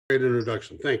Great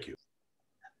introduction. Thank you.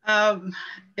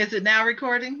 Is it now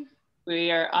recording? We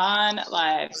are on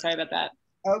live. Sorry about that.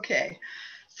 Okay.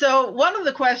 So one of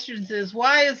the questions is,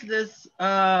 why is this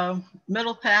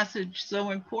Middle Passage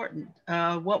so important?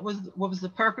 What was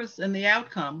the purpose and the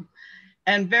outcome?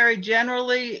 And very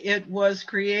generally, it was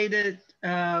created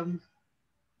to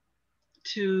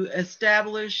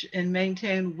establish and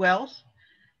maintain wealth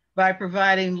by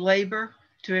providing labor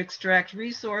to extract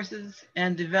resources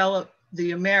and develop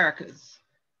the Americas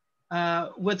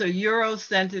with a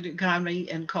Euro-centered economy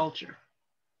and culture.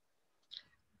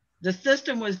 The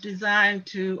system was designed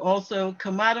to also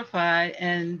commodify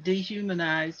and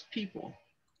dehumanize people.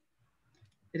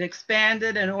 It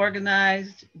expanded and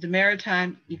organized the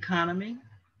maritime economy.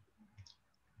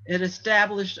 It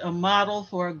established a model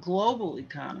for a global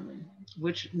economy,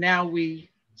 which now we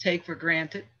take for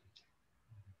granted.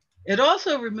 It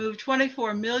also removed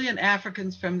 24 million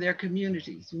Africans from their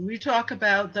communities. When we talk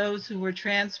about those who were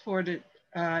transported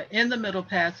in the Middle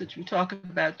Passage, we talk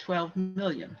about 12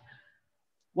 million.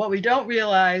 What we don't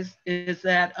realize is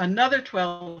that another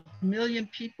 12 million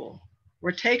people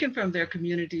were taken from their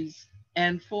communities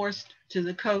and forced to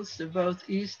the coasts of both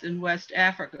East and West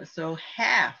Africa. So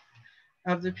half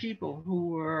of the people who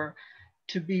were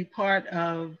to be part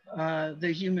of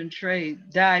the human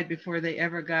trade died before they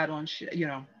ever got on,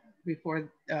 before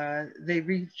they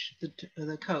reached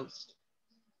the coast.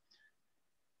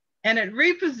 And it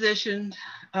repositioned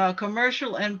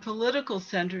commercial and political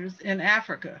centers in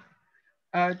Africa.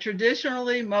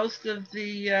 Traditionally, most of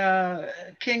the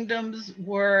kingdoms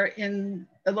were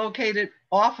located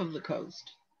off of the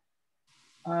coast.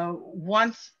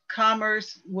 Once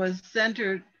commerce was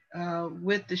centered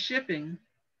with the shipping,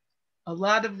 a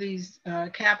lot of these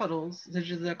capitals, such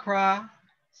as Accra,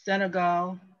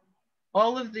 Senegal,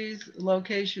 all of these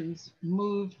locations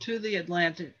moved to the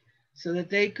Atlantic so that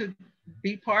they could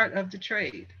be part of the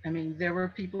trade. I mean, there were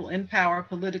people in power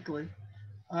politically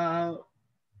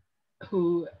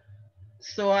who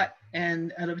sought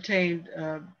and obtained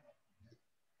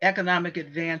economic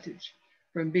advantage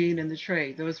from being in the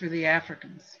trade. Those were the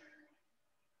Africans.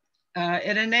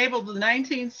 It enabled the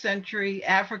 19th century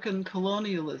African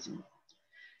colonialism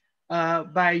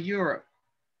by Europe,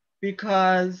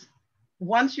 because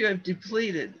once you have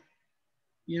depleted,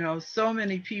 so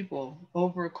many people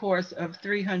over a course of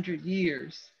 300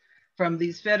 years from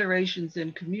these federations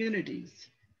and communities,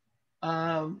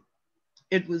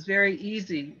 it was very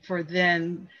easy for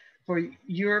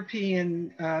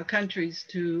European countries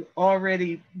to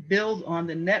already build on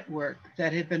the network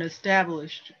that had been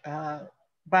established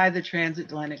by the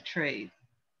transatlantic trade.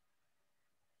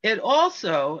 It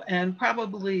also, and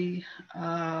probably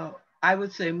I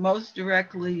would say most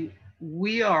directly,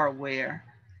 we are aware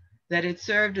that it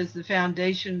served as the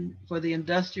foundation for the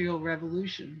Industrial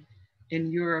Revolution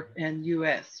in Europe and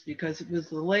US, because it was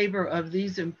the labor of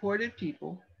these imported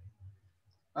people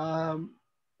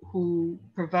who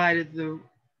provided the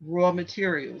raw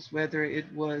materials, whether it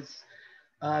was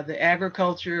the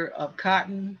agriculture of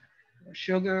cotton, or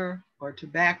sugar, or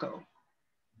tobacco.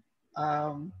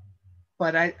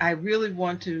 But I really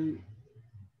want to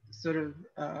sort of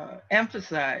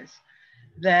emphasize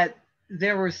that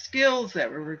there were skills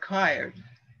that were required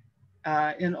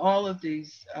in all of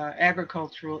these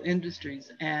agricultural industries.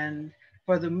 And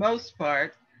for the most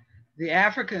part, the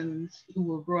Africans who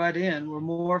were brought in were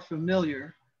more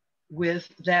familiar with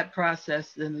that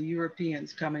process than the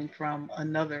Europeans coming from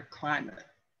another climate.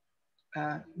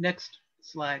 Next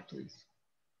slide, please.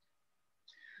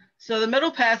 So the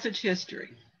Middle Passage history.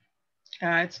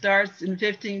 It starts in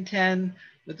 1510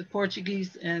 with the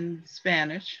Portuguese and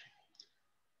Spanish.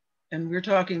 And we're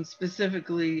talking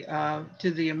specifically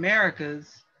to the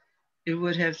Americas. It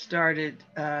would have started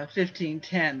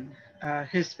 1510,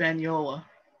 Hispaniola.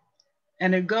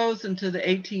 And it goes into the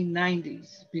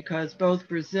 1890s because both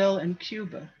Brazil and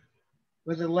Cuba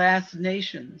were the last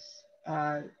nations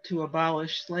to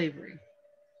abolish slavery.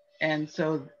 And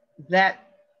so that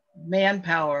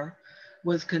manpower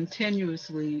was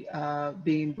continuously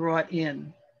being brought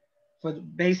in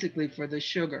basically for the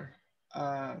sugar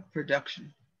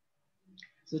production.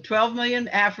 So 12 million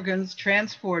Africans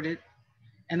transported,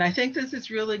 and I think this is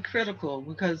really critical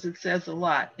because it says a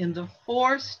lot, in the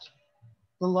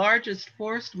largest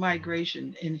forced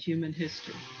migration in human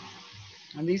history.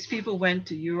 And these people went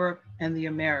to Europe and the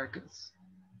Americas.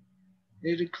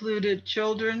 It included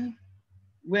children,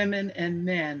 women, and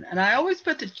men. And I always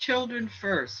put the children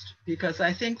first, because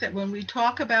I think that when we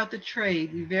talk about the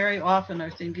trade, we very often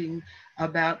are thinking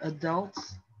about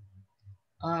adults.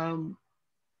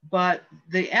 But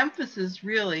the emphasis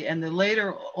really, and the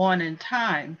later on in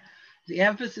time, the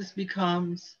emphasis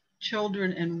becomes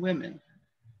children and women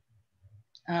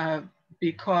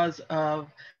because of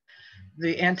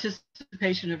the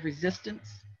anticipation of resistance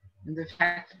and the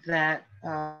fact that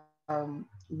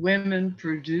women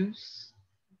produce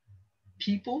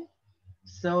people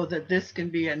so that this can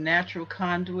be a natural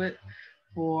conduit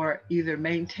for either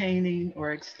maintaining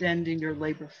or extending your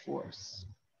labor force.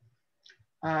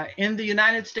 In the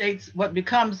United States, what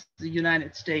becomes the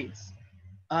United States,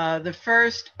 the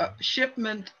first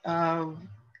shipment of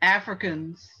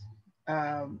Africans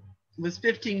was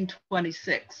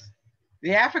 1526.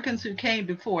 The Africans who came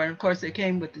before, and of course they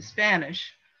came with the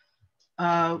Spanish,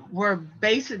 were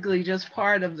basically just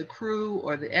part of the crew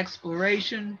or the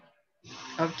exploration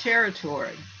of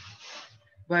territory.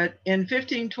 But in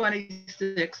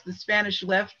 1526, the Spanish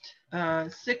left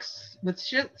six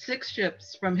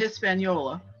ships from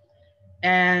Hispaniola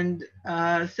and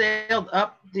sailed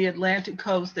up the Atlantic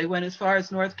coast. They went as far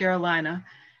as North Carolina,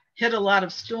 hit a lot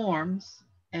of storms,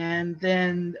 and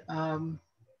then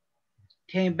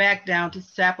came back down to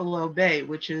Sapelo Bay,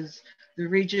 which is the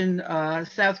region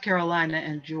South Carolina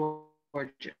and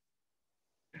Georgia.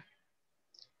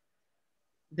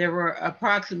 There were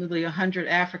approximately 100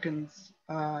 Africans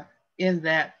in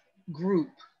that group.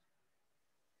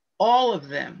 All of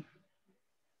them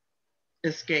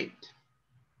escaped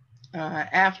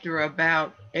after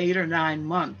about 8 or 9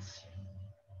 months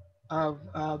of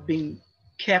being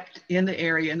kept in the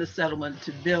area, in the settlement,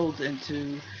 to build and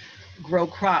to grow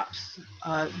crops.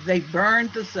 They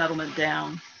burned the settlement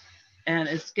down and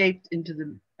escaped into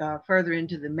the further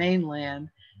into the mainland.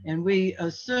 And we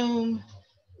assume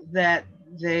that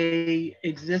they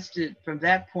existed from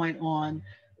that point on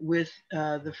with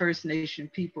the First Nation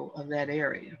people of that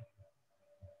area.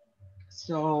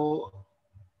 So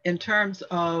in terms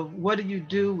of what do you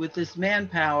do with this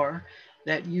manpower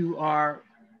that you are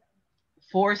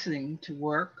forcing to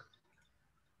work,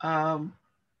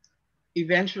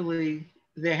 eventually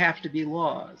there have to be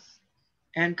laws.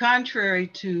 And contrary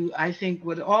to, I think,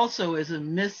 what also is a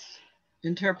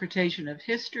misinterpretation of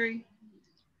history,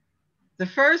 the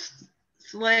first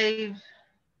slave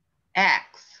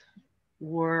acts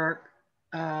were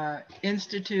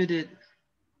instituted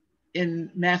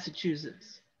in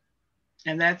Massachusetts,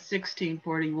 and that's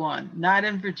 1641, not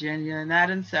in Virginia, not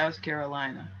in South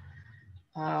Carolina.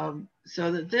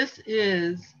 So that this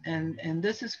is, and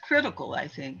this is critical, I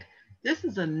think, this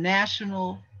is a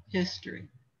national history.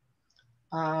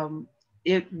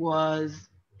 It was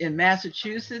in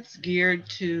Massachusetts geared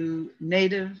to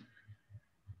Native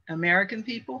American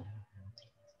people,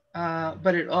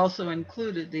 but it also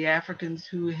included the Africans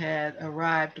who had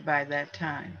arrived by that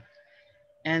time.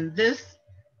 And this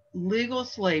legal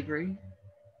slavery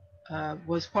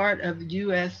was part of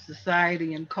US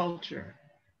society and culture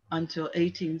until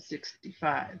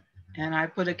 1865. And I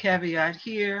put a caveat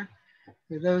here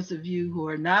for those of you who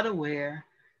are not aware.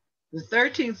 The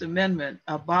 13th Amendment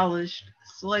abolished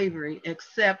slavery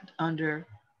except under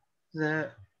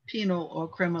the penal or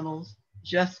criminal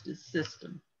justice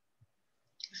system,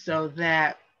 so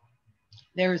that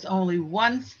there is only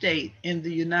one state in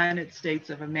the United States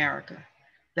of America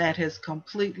that has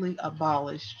completely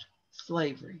abolished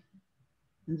slavery,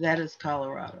 and that is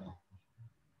Colorado.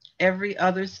 Every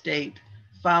other state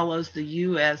follows the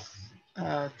US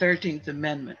 13th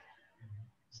Amendment.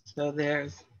 So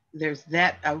there's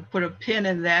that. I would put a pin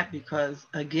in that because,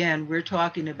 again, we're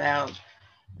talking about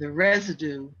the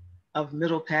residue of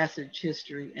Middle Passage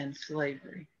history and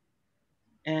slavery.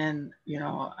 And, you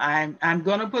know, I'm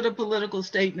going to put a political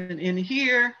statement in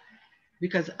here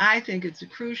because I think it's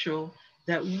crucial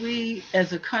that we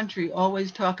as a country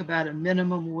always talk about a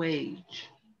minimum wage.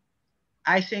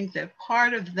 I think that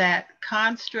part of that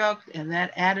construct and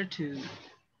that attitude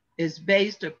is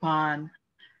based upon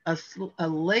a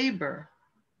labor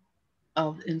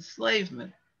of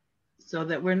enslavement, so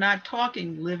that we're not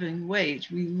talking living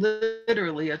wage. We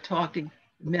literally are talking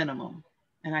minimum.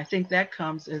 And I think that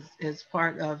comes as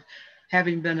part of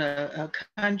having been a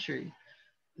country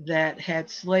that had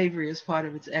slavery as part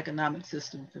of its economic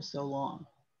system for so long.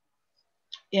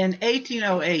 In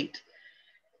 1808,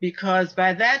 because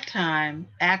by that time,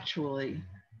 actually,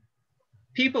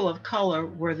 people of color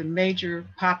were the major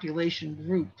population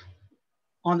group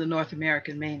on the North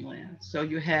American mainland. So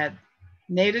you had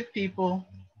Native people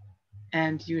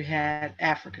and you had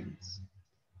Africans.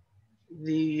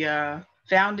 The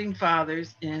founding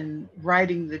fathers, in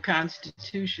writing the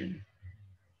Constitution,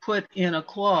 put in a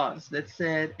clause that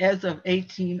said, as of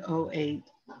 1808,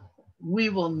 we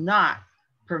will not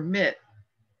permit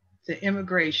the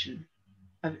immigration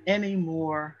of any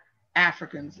more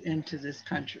Africans into this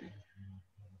country.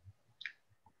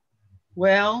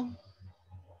 Well,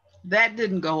 that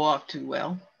didn't go off too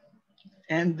well.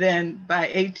 And then by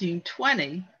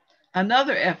 1820,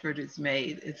 another effort is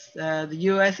made. It's the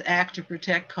US Act to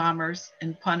Protect Commerce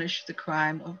and Punish the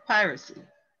Crime of Piracy.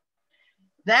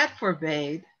 That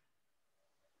forbade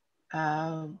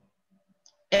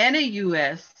any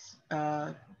US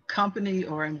company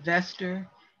or investor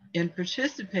in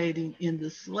participating in the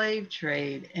slave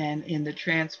trade and in the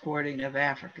transporting of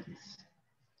Africans.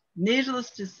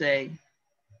 Needless to say,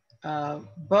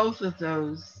 both of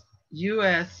those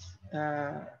US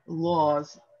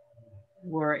laws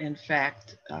were in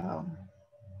fact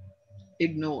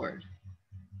ignored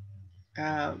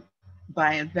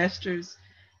by investors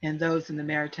and those in the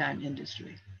maritime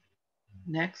industry.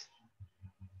 Next.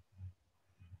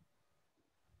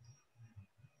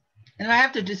 And I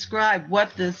have to describe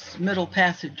what this Middle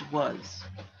Passage was.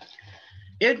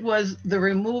 It was the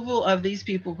removal of these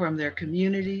people from their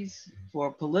communities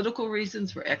for political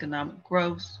reasons, for economic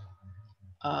growth,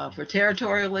 for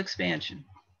territorial expansion.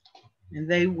 And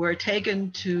they were taken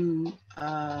to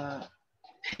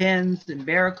pens and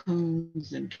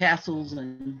barracoons and castles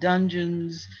and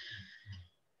dungeons.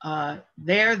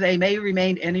 There they may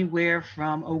remain anywhere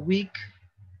from a week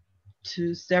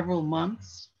to several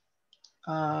months.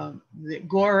 The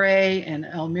Gorée and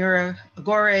Elmira,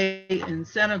 Gorée in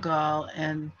Senegal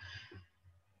and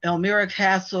Elmira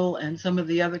Castle and some of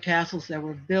the other castles that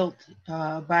were built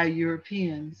by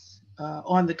Europeans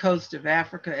on the coast of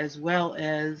Africa, as well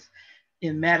as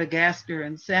in Madagascar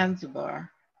and Zanzibar,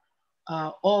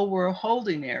 all were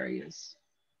holding areas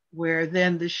where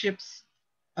then the ship's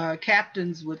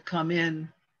captains would come in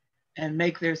and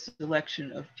make their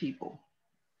selection of people.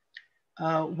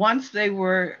 Once they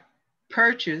were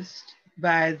purchased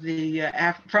by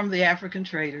from the African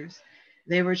traders,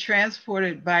 they were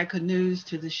transported by canoes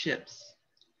to the ships.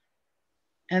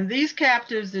 And these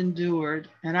captives endured,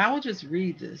 and I will just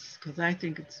read this because I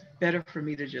think it's better for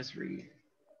me to just read,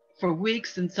 for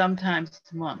weeks and sometimes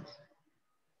months.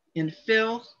 In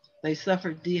filth, they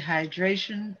suffered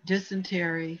dehydration,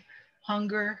 dysentery,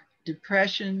 hunger,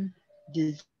 depression,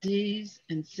 disease,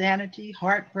 insanity,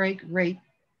 heartbreak, rape,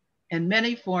 and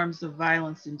many forms of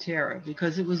violence and terror,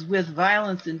 because it was with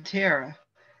violence and terror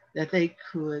that they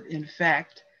could, in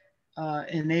fact,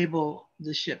 enable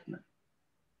the shipment.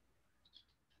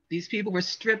 These people were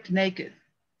stripped naked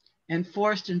and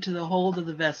forced into the hold of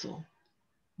the vessel,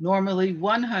 normally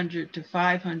 100 to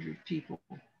 500 people,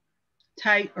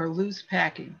 tight or loose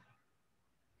packing.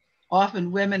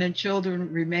 Often women and children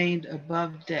remained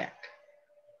above deck.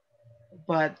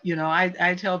 But, you know,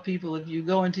 I tell people, if you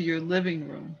go into your living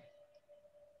room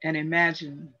and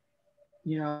imagine,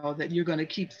 you know, that you're going to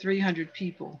keep 300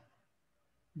 people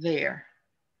there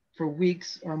for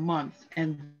weeks or months,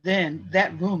 and then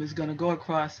that room is going to go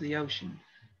across the ocean,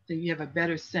 then you have a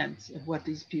better sense of what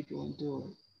these people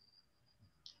endured.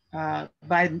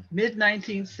 By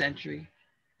mid-19th century,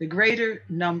 the greater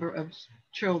number of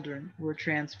children were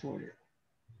transported.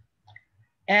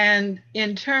 And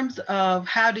in terms of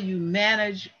how do you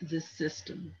manage the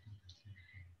system,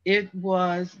 it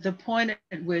was the point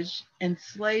at which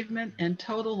enslavement and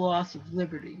total loss of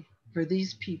liberty for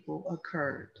these people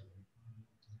occurred.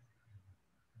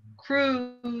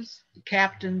 Crews,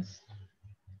 captains,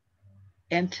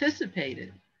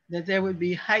 anticipated that there would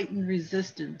be heightened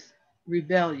resistance,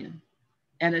 rebellion,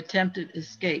 and attempted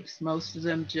escapes. Most of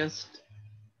them just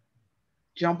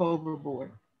jump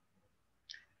overboard.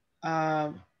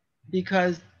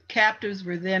 Because captives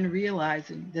were then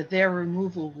realizing that their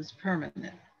removal was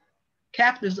permanent.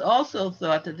 Captives also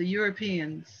thought that the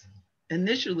Europeans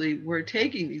initially were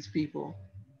taking these people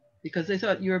because they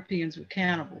thought Europeans were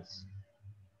cannibals.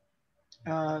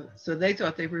 So they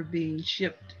thought they were being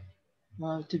shipped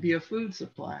to be a food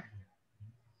supply.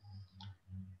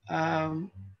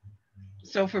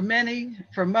 So for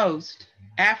most,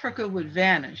 Africa would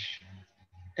vanish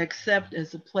except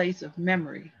as a place of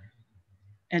memory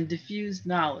and diffused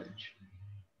knowledge.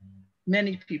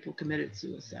 Many people committed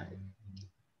suicide.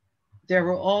 There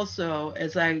were also,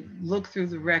 as I look through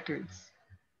the records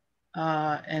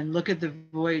and look at the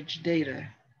voyage data,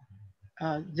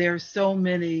 there are so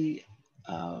many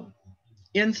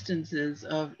instances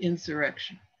of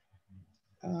insurrection.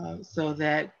 So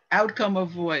that outcome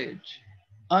of voyage,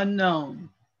 unknown,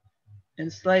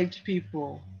 enslaved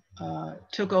people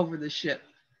took over the ship.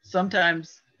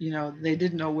 Sometimes, you know, they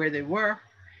didn't know where they were,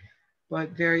 but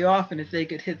very often if they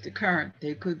could hit the current,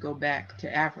 they could go back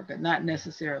to Africa, not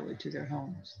necessarily to their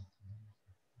homes.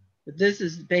 But this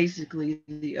is basically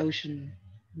the ocean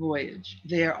voyage.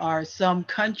 There are some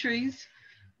countries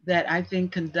that I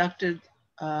think conducted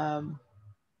the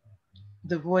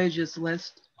voyages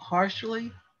less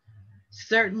harshly.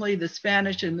 Certainly the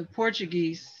Spanish and the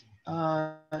Portuguese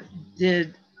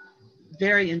did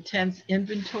very intense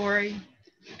inventory,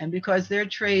 and because their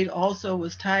trade also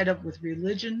was tied up with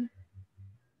religion,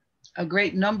 a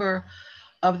great number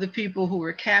of the people who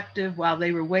were captive while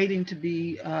they were waiting to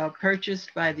be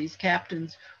purchased by these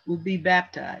captains would be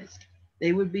baptized.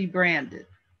 They would be branded.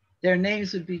 Their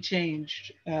names would be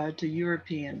changed to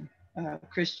European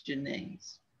Christian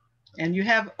names. And you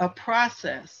have a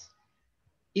process.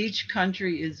 Each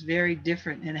country is very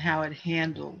different in how it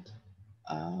handled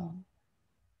uh,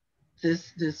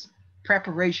 this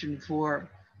preparation for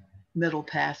Middle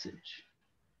Passage.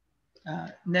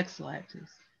 Next slide, please.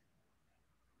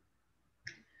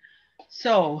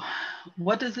 So,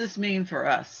 what does this mean for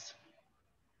us?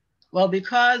 Well,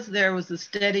 because there was a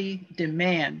steady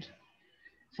demand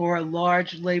for a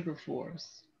large labor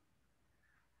force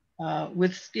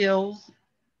with skills,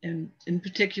 in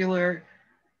particular,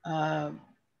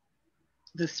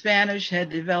 the Spanish had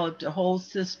developed a whole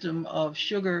system of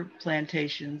sugar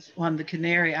plantations on the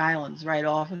Canary Islands right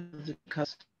off of the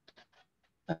coast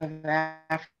of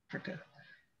Africa.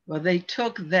 Well, they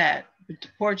took that, the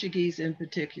Portuguese in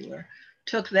particular,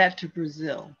 took that to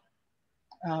Brazil.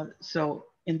 So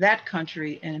in that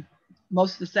country and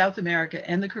most of South America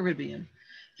and the Caribbean,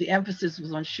 the emphasis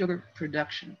was on sugar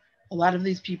production. A lot of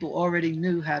these people already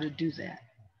knew how to do that.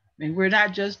 I mean, we're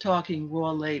not just talking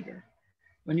raw labor.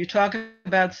 When you talk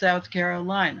about South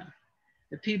Carolina,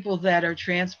 the people that are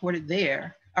transported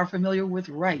there are familiar with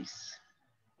rice.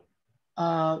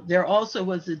 There also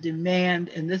was a demand,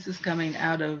 and this is coming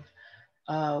out of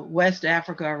West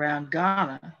Africa around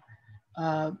Ghana.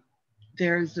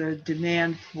 There's a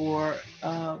demand for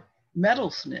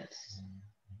metalsmiths.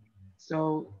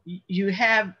 So you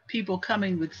have people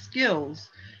coming with skills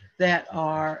that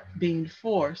are being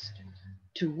forced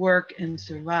to work and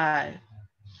survive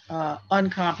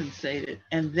uncompensated,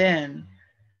 and then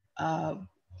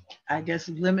I guess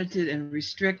limited and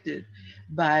restricted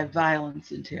by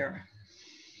violence and terror.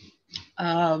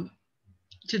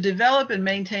 To develop and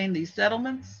maintain these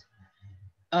settlements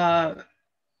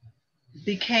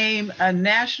became a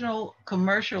national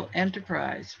commercial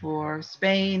enterprise for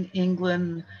Spain,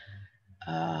 England,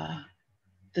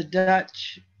 the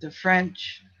Dutch, the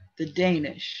French, the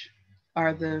Danish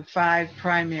are the 5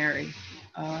 primary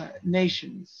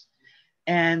nations.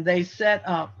 And they set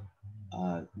up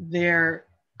their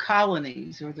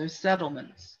colonies or their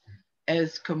settlements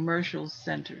as commercial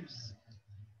centers.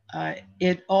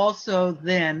 It also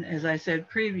then, as I said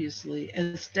previously,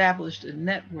 established a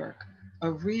network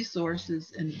of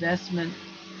resources, investment,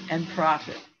 and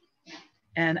profit.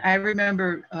 And I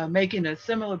remember making a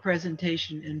similar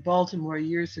presentation in Baltimore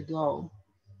years ago,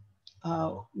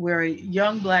 where a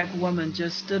young Black woman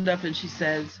just stood up and she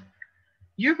says,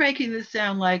 "You're making this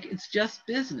sound like it's just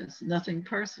business, nothing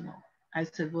personal." I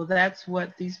said, well, that's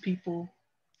what these people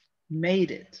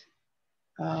made it.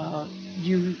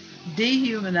 You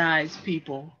dehumanize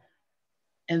people,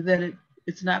 and then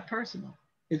it's not personal.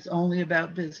 It's only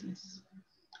about business.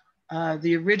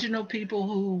 The original people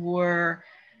who were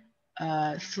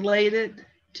slated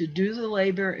to do the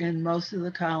labor in most of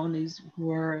the colonies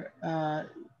were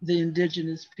the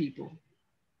indigenous people.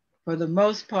 For the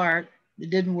most part, it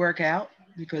didn't work out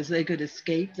because they could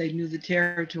escape. They knew the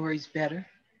territories better.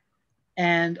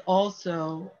 And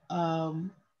also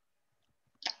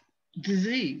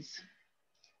disease.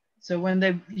 So when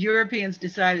the Europeans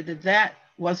decided that that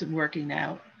wasn't working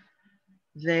out,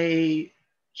 they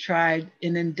tried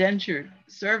an indentured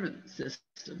servant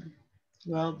system.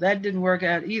 Well, that didn't work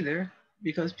out either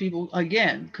because people,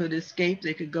 again, could escape.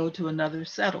 They could go to another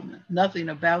settlement. Nothing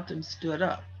about them stood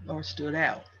up or stood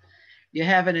out. You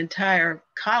have an entire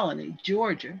colony,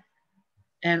 Georgia,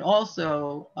 and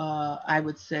also, I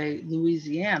would say,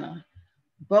 Louisiana.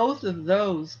 Both of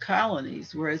those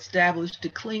colonies were established to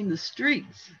clean the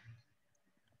streets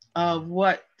of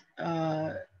what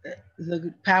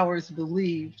the powers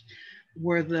believed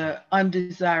were the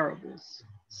undesirables.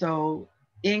 So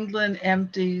England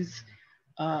empties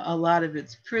a lot of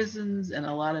its prisons and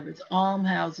a lot of its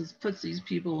almhouses, puts these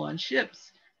people on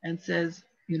ships and says,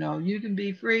 you know, you can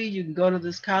be free, you can go to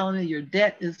this colony, your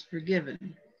debt is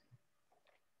forgiven.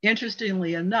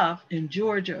 Interestingly enough, in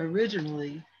Georgia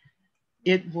originally,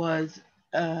 it was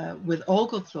with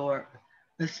Oglethorpe,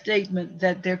 a statement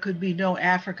that there could be no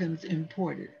Africans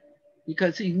imported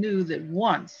because he knew that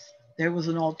once there was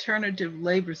an alternative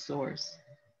labor source,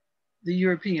 the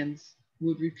Europeans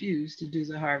would refuse to do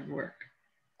the hard work.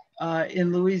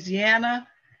 In Louisiana,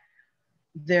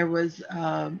 there was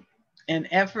an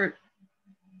effort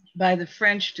by the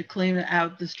French to clean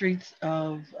out the streets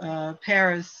of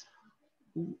Paris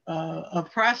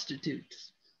of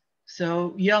prostitutes.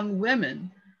 So young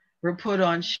women were put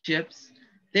on ships.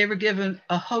 They were given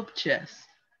a hope chest.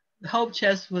 The hope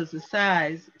chest was the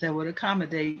size that would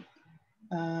accommodate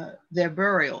their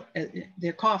burial,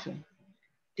 their coffin,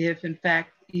 if in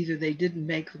fact either they didn't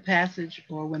make the passage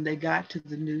or when they got to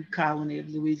the new colony of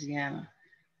Louisiana,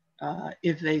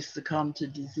 if they succumbed to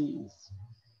disease.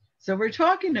 So we're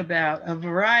talking about a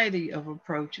variety of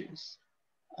approaches.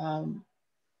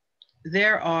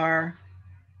 There are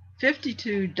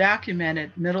 52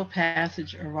 documented Middle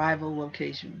Passage arrival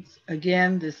locations.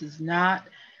 Again, this is not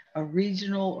a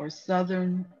regional or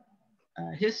Southern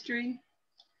history.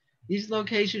 These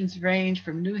locations range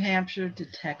from New Hampshire to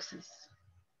Texas,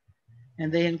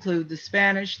 and they include the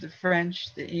Spanish, the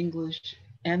French, the English,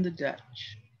 and the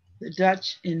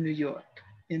Dutch in New York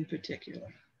in particular.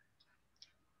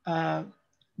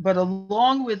 But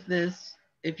along with this,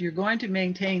 if you're going to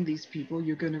maintain these people,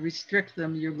 you're going to restrict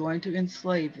them, you're going to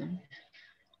enslave them.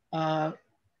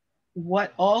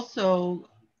 What also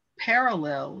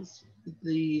parallels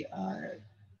the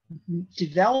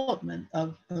development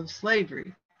of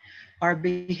slavery are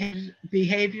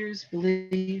behaviors,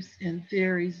 beliefs, and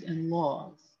theories and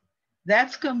laws.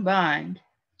 That's combined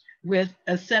with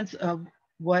a sense of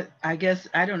what I guess,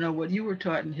 I don't know what you were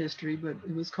taught in history, but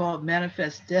it was called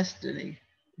manifest destiny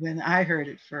when I heard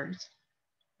it first.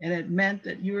 And it meant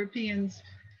that Europeans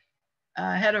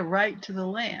had a right to the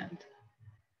land.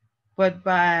 But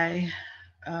by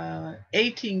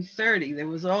 1830, there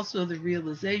was also the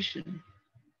realization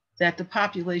that the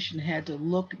population had to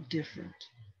look different.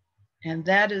 And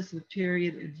that is the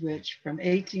period in which, from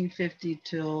 1850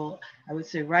 till, I would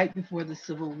say, right before the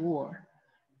Civil War,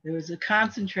 there was a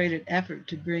concentrated effort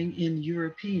to bring in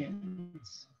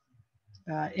Europeans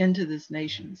into this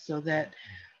nation, so that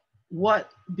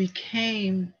what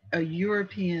became a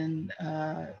European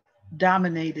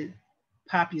dominated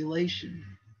population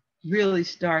really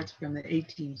starts from the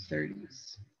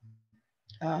 1830s.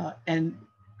 And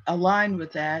aligned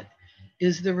with that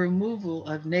is the removal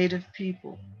of native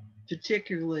people,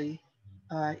 particularly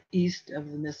east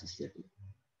of the Mississippi.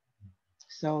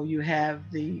 So you have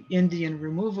the Indian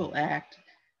Removal Act,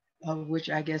 of which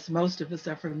I guess most of us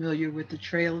are familiar with the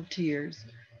Trail of Tears,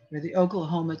 where the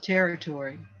Oklahoma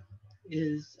Territory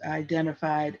is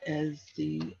identified as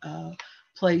the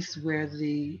place where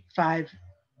the 5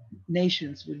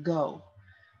 nations would go.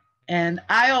 And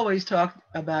I always talked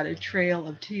about a trail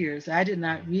of tears. I did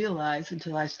not realize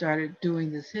until I started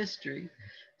doing this history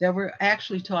that we're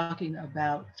actually talking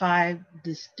about 5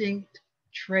 distinct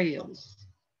trails: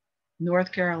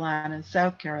 North Carolina,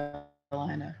 South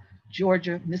Carolina,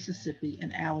 Georgia, Mississippi,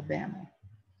 and Alabama.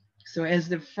 So as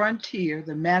the frontier,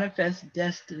 the manifest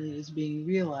destiny is being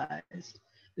realized,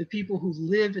 the people who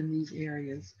live in these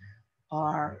areas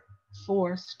are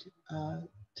forced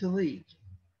to leave.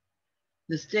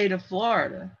 The state of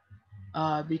Florida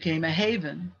became a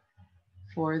haven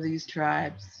for these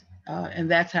tribes, and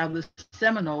that's how the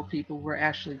Seminole people were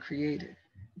actually created.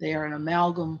 They are an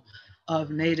amalgam of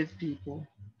Native people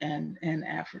and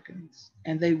Africans,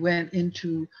 and they went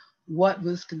into what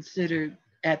was considered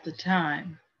at the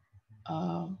time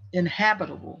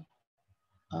inhabitable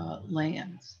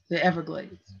lands, the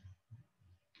Everglades.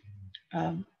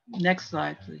 Next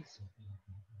slide, please.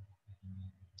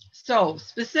 So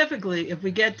specifically, if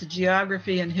we get to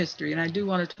geography and history, and I do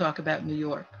want to talk about New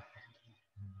York.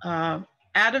 Out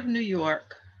of New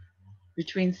York,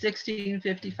 between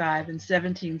 1655 and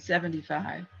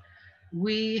 1775,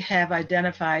 we have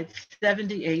identified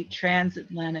 78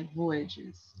 transatlantic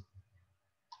voyages.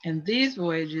 And these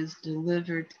voyages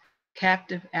delivered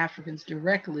captive Africans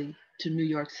directly to New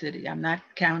York City. I'm not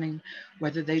counting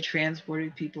whether they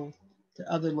transported people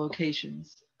to other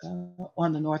locations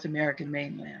on the North American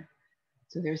mainland.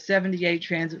 So there's 78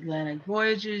 transatlantic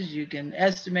voyages. You can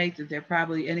estimate that they're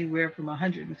probably anywhere from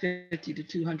 150 to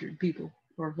 200 people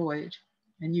per voyage.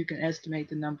 And you can estimate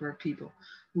the number of people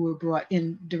who were brought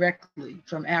in directly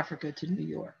from Africa to New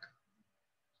York.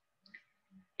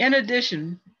 In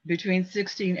addition, between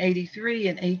 1683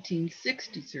 and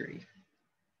 1863,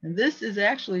 and this is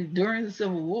actually during the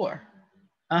Civil War,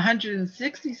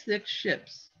 166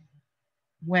 ships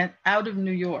went out of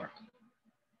New York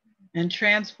and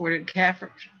transported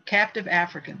captive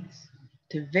Africans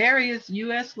to various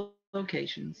US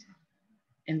locations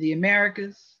in the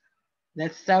Americas,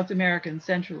 that's South America and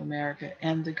Central America,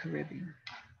 and the Caribbean.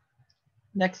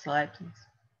 Next slide, please.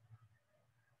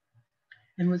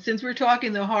 And since we're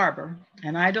talking the harbor,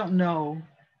 and I don't know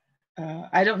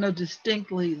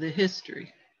distinctly the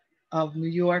history of New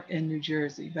York and New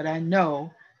Jersey, but I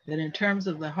know that in terms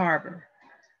of the harbor,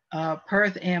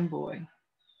 Perth Amboy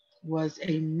was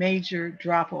a major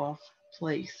drop-off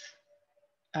place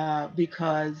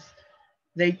because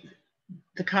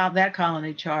that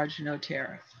colony charged no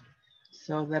tariff,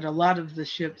 so that a lot of the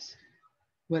ships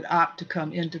would opt to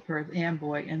come into Perth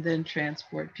Amboy and then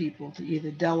transport people to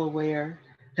either Delaware,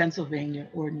 Pennsylvania,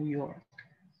 or New York.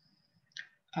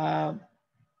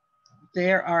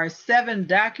 There are 7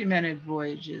 documented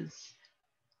voyages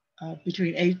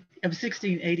between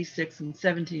 1686 and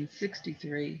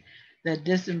 1763 that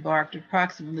disembarked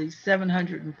approximately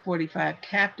 745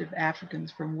 captive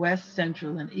Africans from West,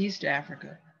 Central, and East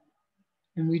Africa.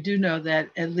 And we do know that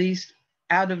at least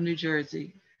out of New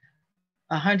Jersey,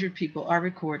 100 people are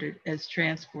recorded as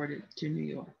transported to New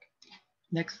York.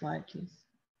 Next slide, please.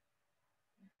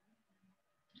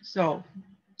 So,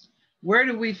 where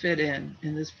do we fit in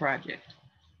this project?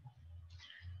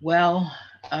 Well,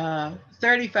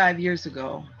 35 years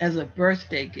ago, as a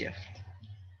birthday gift,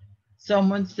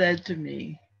 someone said to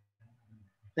me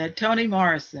that Toni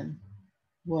Morrison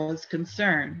was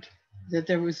concerned that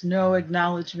there was no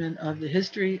acknowledgement of the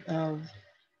history of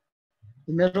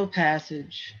the Middle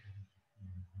Passage,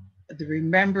 the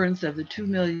remembrance of the 2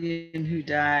 million who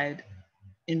died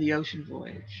in the ocean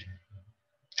voyage.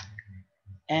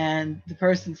 And the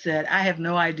person said, I have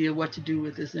no idea what to do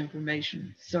with this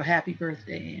information. So happy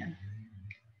birthday, Ann.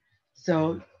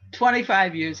 So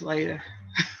 25 years later,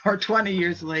 or 20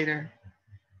 years later,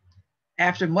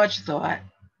 after much thought,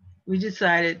 we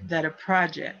decided that a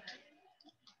project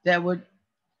that would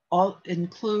all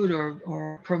include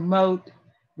or promote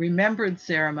remembrance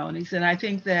ceremonies, and I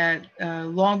think that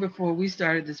long before we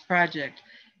started this project,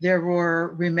 there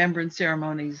were remembrance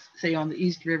ceremonies, say on the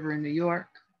East River in New York,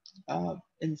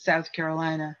 in South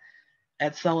Carolina,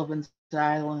 at Sullivan's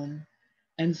Island,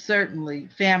 and certainly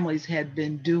families had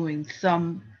been doing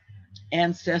some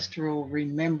ancestral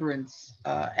remembrance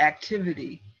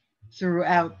activity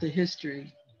throughout the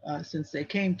history since they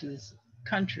came to this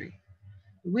country.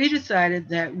 We decided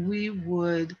that we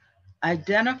would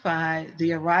identify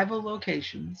the arrival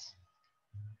locations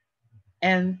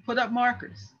and put up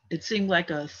markers. It seemed like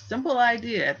a simple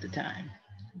idea at the time.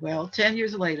 Well, 10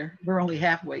 years later, we're only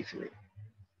halfway through.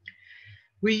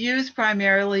 We used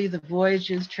primarily the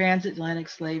Voyages Transatlantic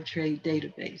Slave Trade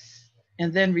database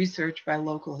and then research by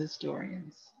local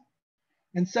historians.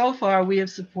 And so far, we have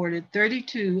supported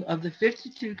 32 of the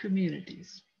 52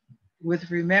 communities with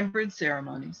remembrance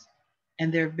ceremonies,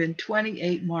 and there have been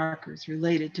 28 markers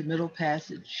related to Middle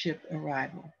Passage ship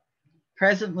arrival.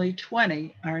 Presently,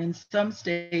 20 are in some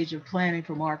stage of planning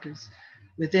for markers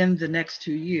within the next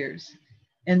 2 years.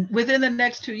 And within the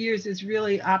next 2 years is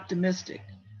really optimistic.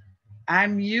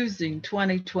 I'm using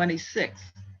 2026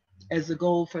 as the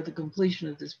goal for the completion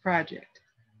of this project.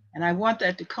 And I want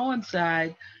that to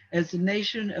coincide as the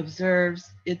nation observes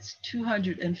its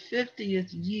 250th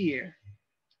year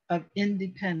of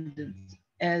independence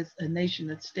as a nation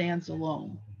that stands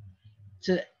alone,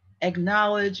 to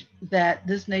acknowledge that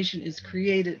this nation is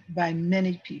created by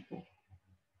many people,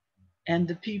 and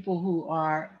the people who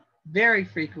are very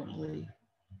frequently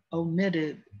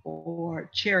omitted or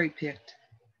cherry-picked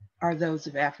are those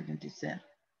of African descent.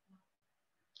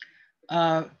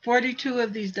 42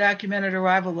 of these documented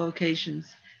arrival locations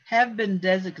have been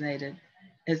designated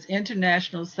as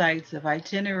international sites of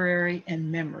itinerary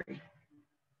and memory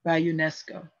by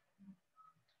UNESCO.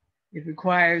 It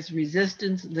requires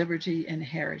resistance, liberty, and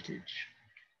heritage.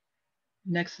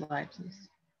 Next slide, please.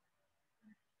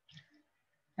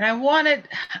 And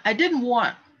I didn't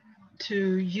want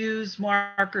to use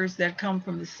markers that come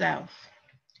from the South.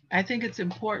 I think it's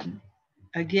important,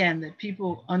 again, that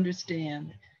people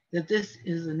understand that this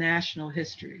is a national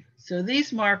history. So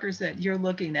these markers that you're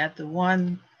looking at, the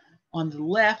one on the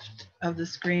left of the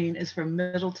screen is from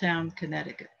Middletown,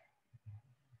 Connecticut.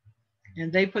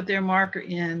 And they put their marker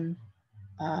in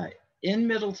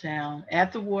Middletown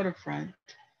at the waterfront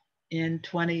in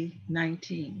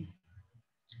 2019.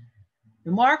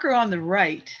 The marker on the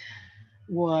right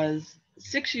was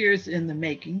 6 years in the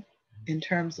making in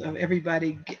terms of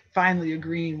everybody finally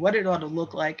agreeing what it ought to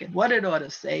look like and what it ought to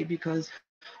say, because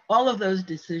all of those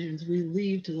decisions we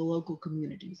leave to the local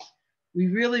communities. We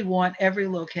really want every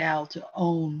locale to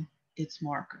own its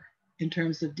marker in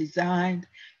terms of design.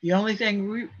 The only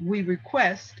thing we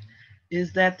request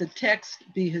is that the text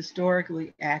be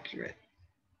historically accurate.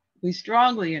 We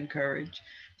strongly encourage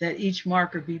that each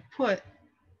marker be put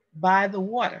by the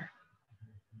water,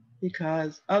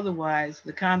 because otherwise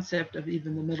the concept of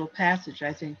even the Middle Passage,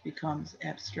 I think, becomes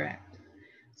abstract.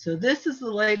 So this is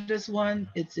the latest one.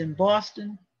 It's in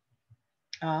Boston.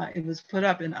 It was put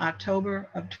up in October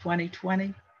of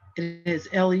 2020. It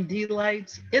has LED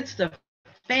lights. It's the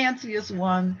fanciest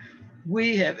one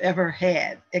we have ever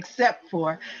had, except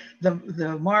for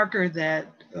the marker that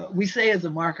we say is a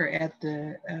marker at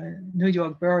the New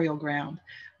York Burial Ground,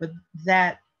 but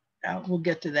that we'll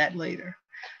get to that later.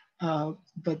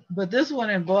 But this one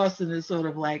in Boston is sort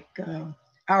of like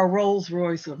our Rolls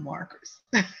Royce of markers.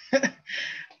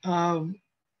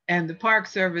 And the Park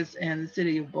Service and the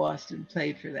City of Boston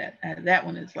paid for that. That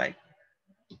one is like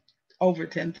over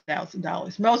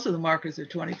 $10,000. Most of the markers are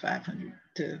 $2,500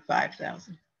 to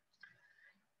 $5,000.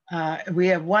 We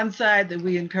have one side that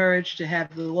we encourage to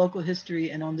have the local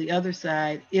history, and on the other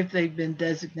side, if they've been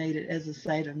designated as a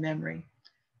site of memory,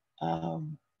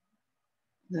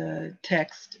 the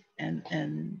text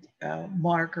and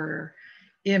marker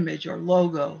image or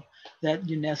logo that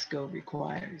UNESCO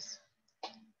requires.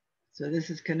 So this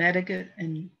is Connecticut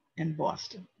and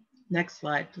Boston. Next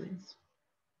slide, please.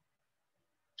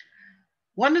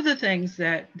 One of the things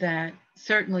that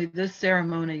certainly this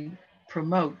ceremony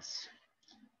promotes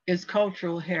is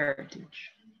cultural heritage.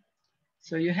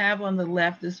 So you have on the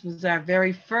left, this was our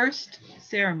very first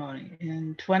ceremony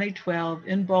in 2012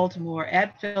 in Baltimore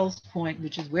at Fells Point,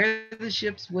 which is where the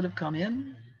ships would have come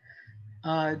in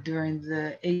during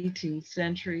the 18th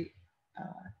century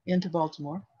into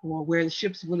Baltimore, or where the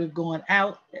ships would have gone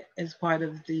out as part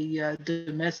of the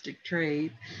domestic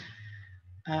trade.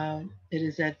 It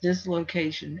is at this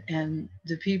location, and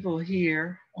the people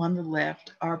here on the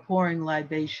left are pouring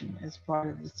libation as part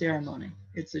of the ceremony.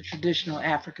 It's a traditional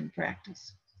African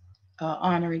practice,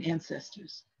 honoring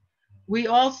ancestors. We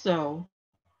also,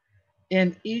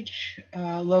 in each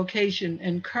location,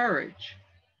 encourage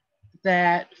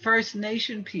that First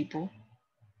Nation people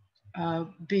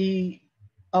be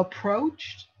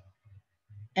approached,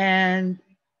 and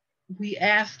we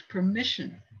ask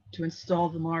permission to install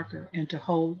the marker and to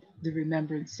hold the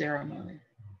remembrance ceremony.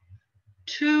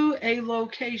 To a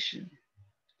location,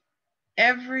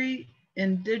 every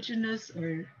Indigenous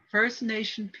or First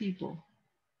Nation people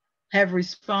have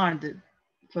responded.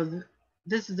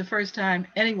 This is the first time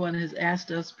anyone has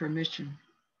asked us permission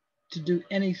to do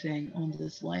anything on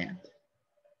this land.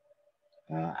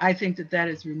 I think that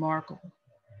is remarkable.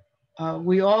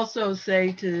 We also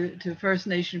say to First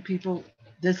Nation people,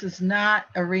 this is not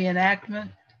a reenactment.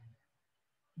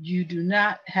 You do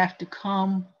not have to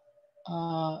come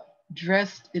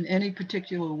dressed in any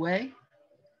particular way.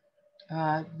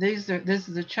 This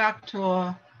is a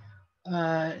Choctaw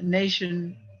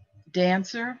Nation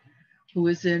dancer who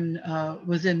was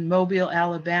in Mobile,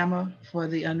 Alabama for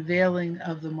the unveiling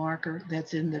of the marker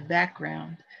that's in the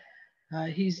background.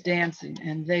 He's dancing,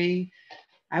 and they,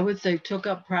 I would say, took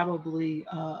up probably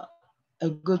a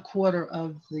good quarter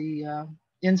of the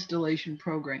installation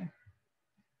program.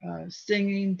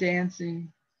 Singing,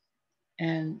 dancing,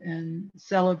 and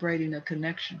celebrating a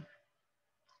connection.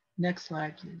 Next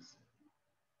slide, please.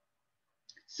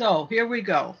 So here we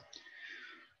go.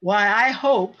 Why I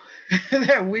hope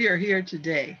that we are here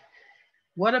today.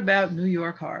 What about New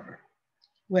York Harbor?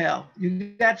 Well,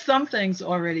 you got some things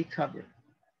already covered.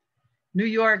 New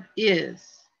York is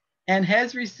and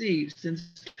has received since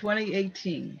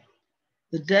 2018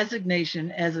 the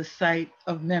designation as a site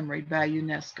of memory by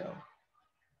UNESCO,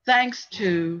 thanks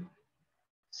to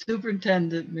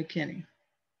Superintendent McKinney.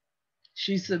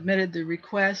 She submitted the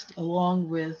request along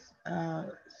with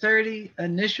 30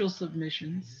 initial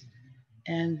submissions,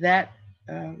 and that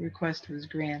request was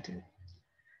granted.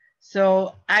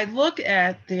 So I look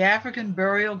at the African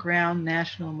Burial Ground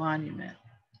National Monument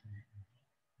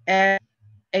as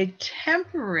a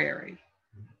temporary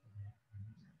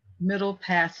Middle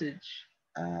Passage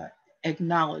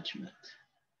acknowledgement.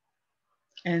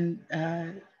 And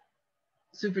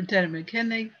Superintendent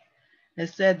McKinney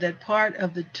has said that part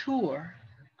of the tour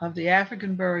of the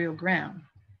African Burial Ground,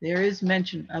 there is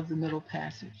mention of the Middle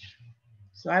Passage.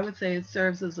 So I would say it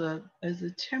serves as a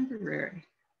temporary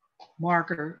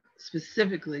marker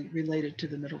specifically related to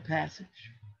the Middle Passage.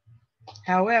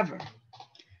 However,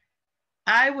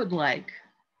 I would like,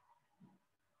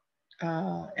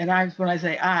 and when I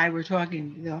say we're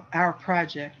talking our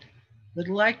project, would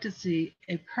like to see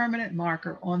a permanent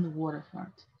marker on the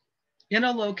waterfront in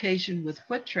a location with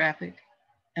foot traffic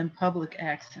and public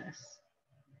access.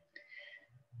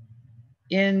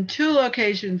 In two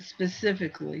locations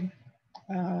specifically,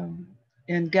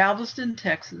 in Galveston,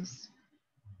 Texas,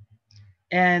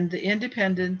 and the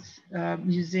Independence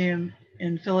Museum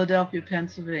in Philadelphia,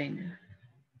 Pennsylvania.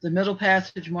 The Middle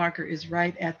Passage marker is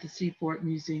right at the Seaport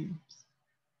Museums.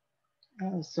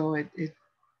 So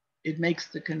it makes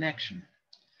the connection.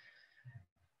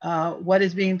 What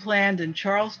is being planned in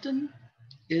Charleston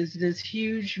is this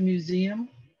huge museum,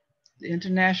 the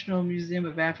International Museum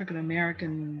of African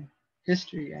American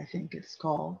History, I think it's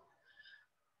called.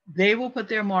 they will put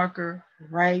their marker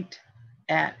right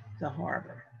at the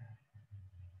harbor.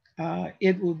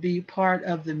 It will be part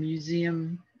of the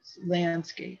museum's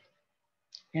landscape.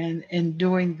 And in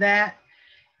doing that,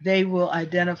 they will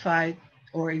identify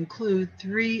or include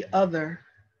 3 other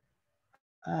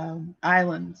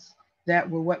islands that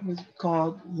were what was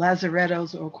called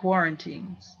lazarettos or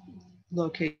quarantines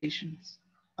locations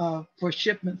for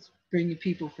shipments bringing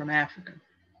people from Africa.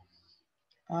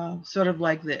 Sort of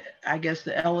like I guess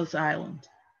the Ellis Island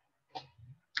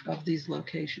of these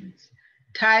locations.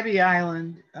 Tybee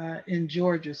Island in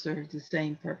Georgia serves the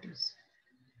same purpose.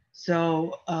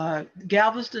 So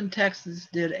Galveston, Texas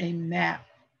did a map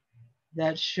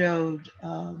that showed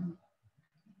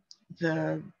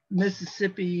the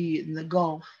Mississippi and the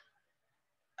Gulf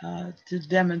to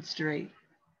demonstrate,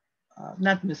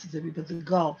 not Mississippi, but the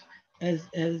Gulf as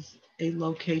a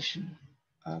location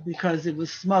because it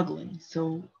was smuggling.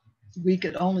 So we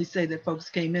could only say that folks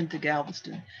came into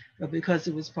Galveston, but because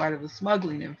it was part of a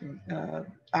smuggling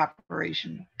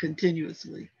operation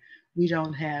continuously, we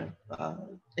don't have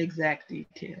exact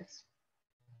details.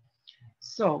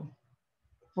 So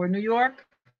for New York,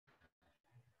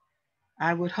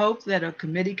 I would hope that a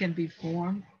committee can be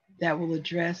formed that will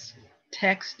address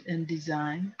text and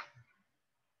design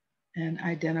and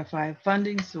identify a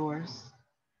funding source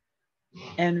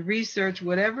and research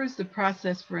whatever is the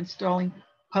process for installing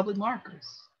public markers.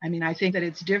 I mean, I think that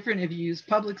it's different if you use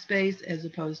public space as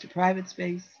opposed to private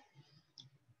space.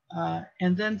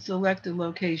 And then select a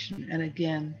location, and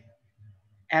again,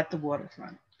 at the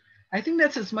waterfront. I think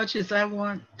that's as much as I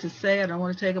want to say. I don't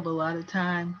want to take up a lot of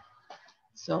time.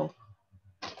 So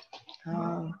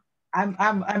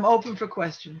I'm open for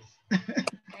questions.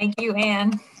 Thank you,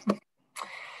 Ann. All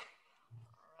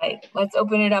right, let's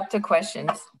open it up to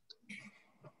questions.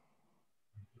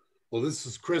 Well, this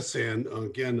is Chris, and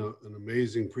again, an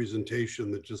amazing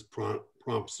presentation that just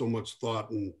prompts so much thought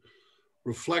and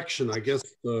reflection. I guess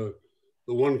the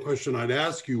one question I'd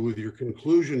ask you with your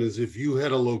conclusion is, if you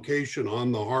had a location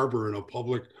on the harbor in a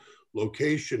public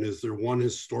location, is there one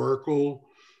historical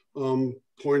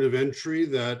point of entry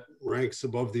that ranks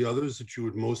above the others that you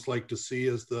would most like to see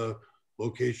as the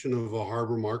location of a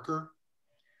harbor marker?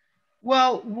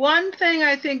 Well, one thing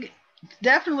I think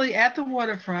definitely at the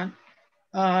waterfront,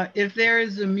 if there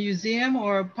is a museum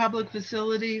or a public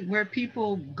facility where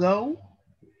people go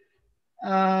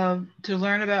to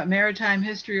learn about maritime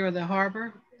history or the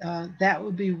harbor, that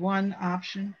would be one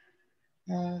option,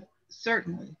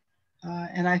 certainly.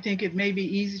 And I think it may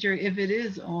be easier if it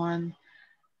is on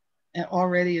an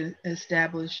already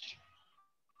established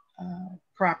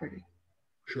property.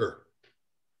 Sure.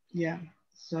 Yeah,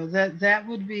 so that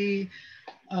would be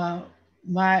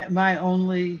my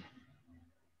only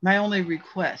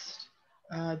request,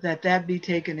 that be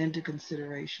taken into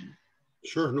consideration.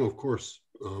 Sure, no, of course.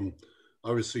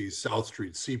 Obviously, South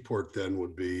Street Seaport then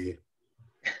would be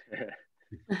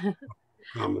a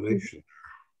combination.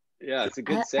 Yeah, it's a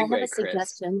good segue, I have a Chris.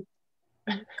 suggestion.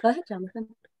 Go ahead, Jonathan.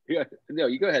 Yeah, no,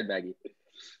 you go ahead, Maggie.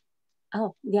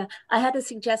 Oh, yeah. I had a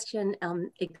suggestion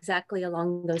exactly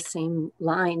along those same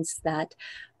lines, that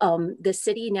the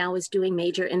city now is doing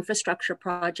major infrastructure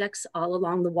projects all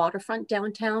along the waterfront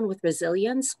downtown with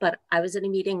resilience. But I was in a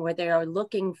meeting where they are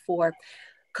looking for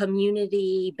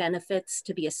community benefits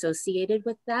to be associated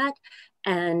with that,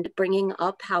 and bringing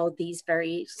up how these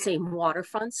very same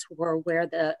waterfronts were where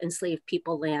the enslaved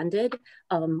people landed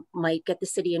might get the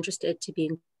city interested to be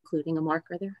including a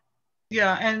marker there.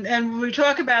 Yeah, and when we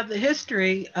talk about the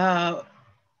history,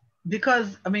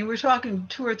 because I mean, we're talking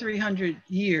 200 or 300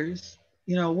 years,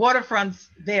 you know, waterfronts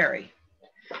vary.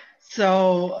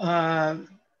 So I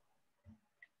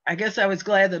guess I was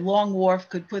glad that Long Wharf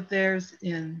could put theirs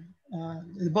in,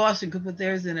 Boston could put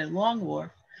theirs in at Long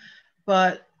Wharf,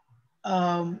 but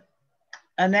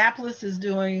Annapolis is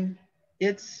doing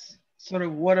its sort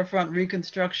of waterfront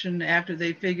reconstruction after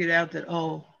they figured out that,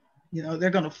 oh, you know, they're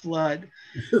going to flood.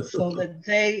 So that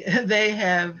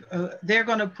they're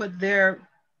going to put their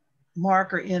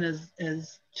marker in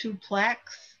as 2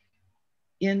 plaques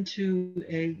into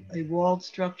a walled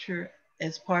structure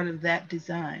as part of that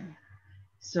design.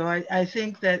 So I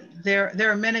think that there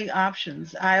are many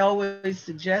options. I always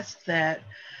suggest that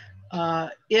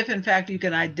if in fact you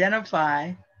can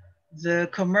identify the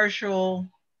commercial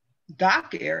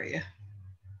dock area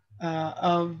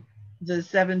of the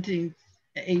 17th,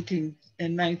 18th,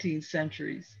 and 19th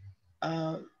centuries,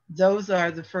 those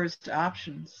are the first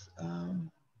options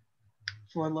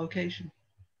for location.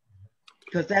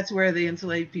 Because that's where the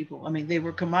enslaved people, I mean, they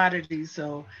were commodities,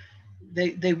 so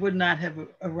they would not have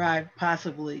arrived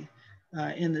possibly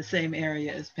in the same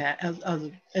area as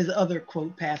other,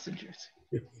 quote, passengers.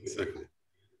 Exactly.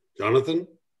 Jonathan?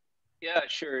 Yeah,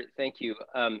 sure. Thank you.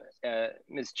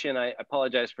 Ms. Chinn, I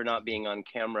apologize for not being on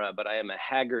camera, but I am a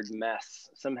haggard mess.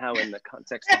 Somehow in the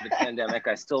context of the pandemic,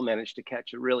 I still managed to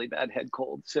catch a really bad head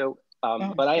cold. So,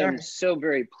 but I am so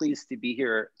very pleased to be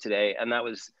here today. And that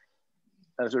was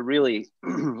a really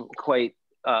quite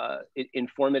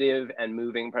informative and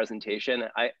moving presentation.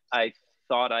 I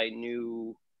thought I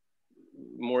knew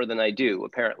more than I do,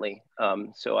 apparently.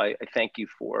 So I thank you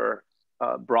for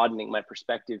broadening my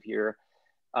perspective here.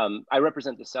 I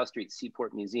represent the South Street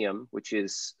Seaport Museum, which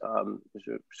is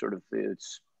sort of,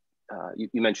 you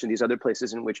mentioned these other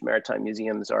places in which maritime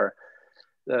museums are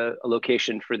a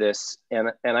location for this.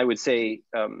 And I would say,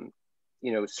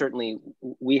 you know, certainly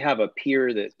we have a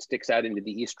pier that sticks out into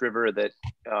the East River that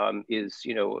is,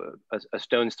 you know, a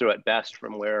stone's throw at best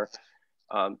from where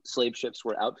slave ships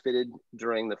were outfitted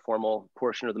during the formal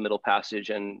portion of the Middle Passage.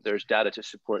 And there's data to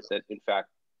support that, in fact,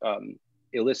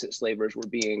 illicit slavers were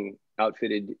being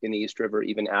outfitted in the East River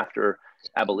even after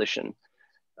abolition.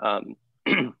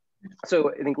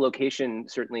 So I think location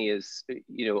certainly is,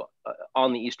 you know,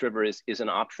 on the East River is an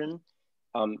option.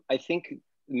 I think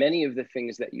many of the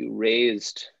things that you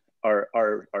raised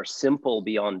are simple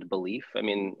beyond belief. I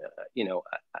mean, you know,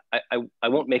 I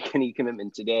won't make any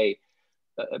commitment today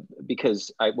because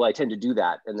I tend to do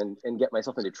that and get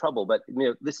myself into trouble. But you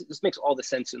know, this makes all the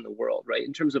sense in the world, right?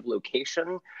 In terms of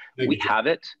location, we have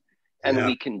it, and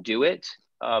we can do it.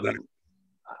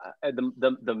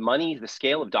 The money, the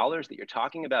scale of dollars that you're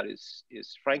talking about is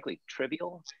frankly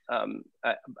trivial.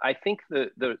 I think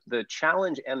the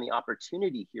challenge and the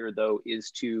opportunity here, though, is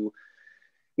to,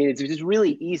 I mean, it's just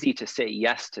really easy to say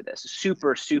yes to this.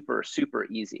 Super, super, super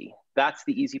easy. That's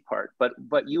the easy part.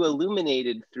 But you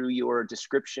illuminated through your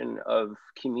description of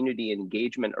community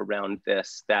engagement around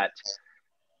this that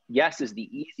yes is the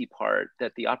easy part,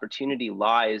 that the opportunity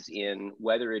lies in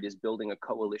whether it is building a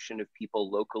coalition of people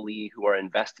locally who are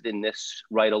invested in this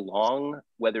right along,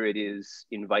 whether it is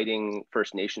inviting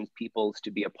First Nations peoples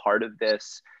to be a part of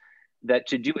this, that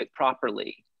to do it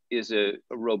properly is a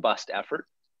robust effort.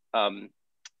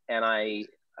 And I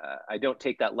don't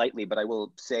take that lightly, but I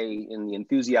will say in the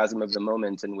enthusiasm of the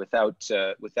moment and without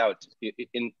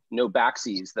no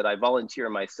backsies that I volunteer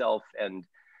myself and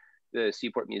the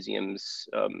Seaport Museum's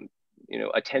you know,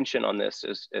 attention on this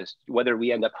as whether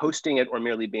we end up hosting it or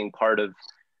merely being part of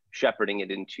shepherding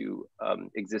it into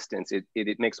existence.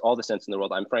 It makes all the sense in the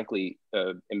world. I'm frankly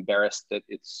embarrassed that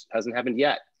it hasn't happened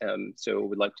yet. So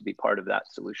would like to be part of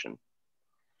that solution.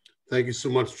 Thank you so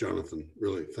much, Jonathan.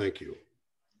 Really, thank you.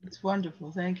 It's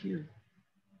wonderful. Thank you.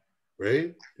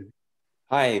 Ray?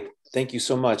 Hi, thank you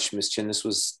so much, Ms. Chinn. This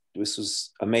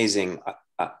was amazing.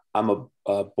 I'm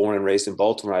born and raised in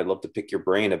Baltimore. I'd love to pick your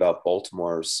brain about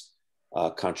Baltimore's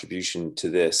contribution to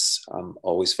this. I'm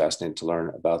always fascinated to learn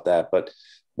about that. But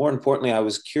more importantly, I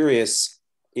was curious,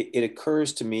 it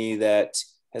occurs to me that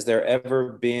has there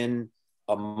ever been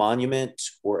a monument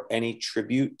or any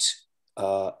tribute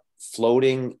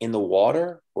floating in the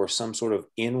water or some sort of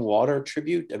in-water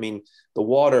tribute? I mean, the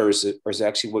water is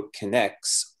actually what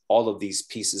connects all of these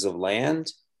pieces of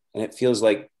land. And it feels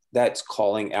like that's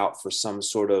calling out for some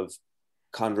sort of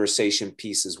conversation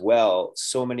piece as well.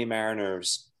 So many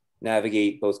mariners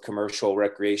navigate both commercial,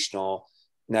 recreational,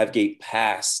 navigate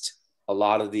past a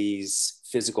lot of these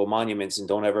physical monuments and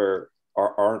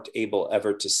aren't able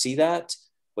ever to see that.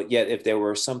 But yet if there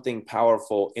were something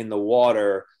powerful in the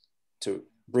water to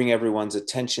bring everyone's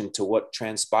attention to what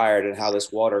transpired and how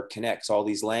this water connects all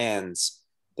these lands,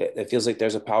 it feels like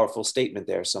there's a powerful statement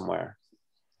there somewhere.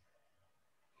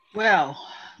 Well,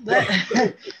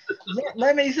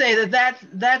 let me say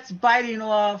that's biting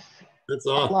off That's a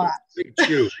awesome. lot. Thank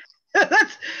you.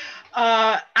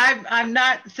 I'm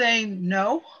not saying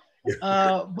no,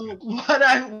 but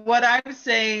what I'm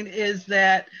saying is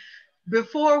that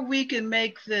before we can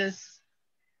make this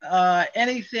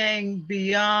anything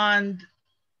beyond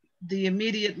the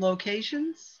immediate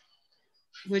locations,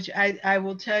 which I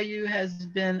will tell you has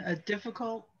been a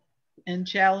difficult and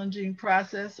challenging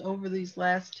process over these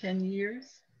last 10 years.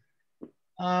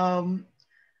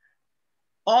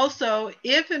 Also,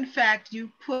 if in fact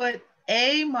you put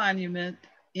a monument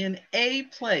in a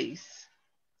place,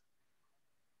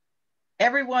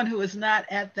 everyone who is not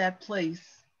at that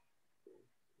place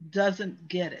doesn't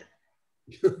get it,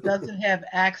 doesn't have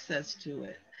access to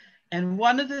it. And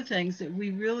one of the things that we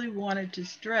really wanted to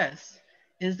stress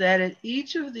is that at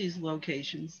each of these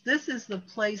locations, this is the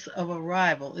place of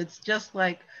arrival. It's just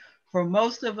like for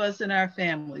most of us in our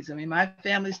families. I mean, my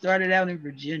family started out in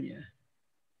Virginia.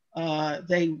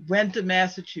 They went to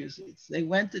Massachusetts. They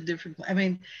went to different, I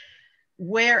mean,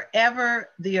 wherever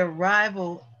the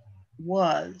arrival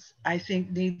was, I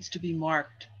think needs to be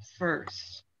marked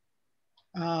first.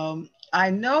 I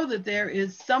know that there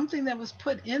is something that was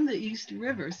put in the East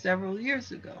River several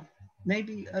years ago,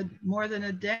 maybe more than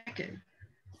a decade.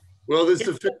 Well, there's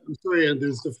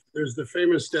the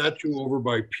famous statue over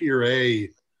by Pier A,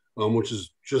 which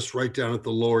is just right down at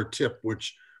the lower tip,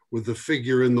 which with the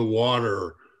figure in the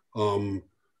water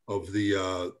of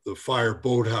the fire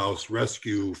boathouse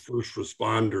rescue first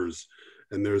responders,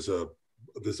 and there's a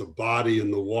body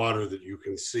in the water that you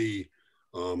can see.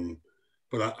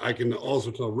 But I can also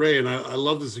tell Ray, and I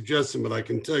love the suggestion, but I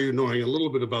can tell you, knowing a little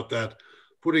bit about that,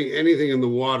 putting anything in the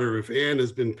water, if Ann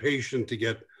has been patient to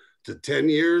get to 10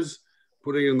 years,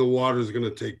 putting it in the water is going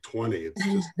to take 20. It's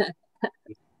just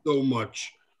so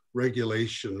much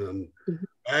regulation. And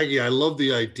Aggie, I love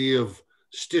the idea of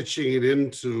stitching it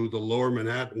into the lower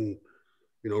Manhattan,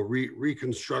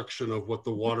 reconstruction of what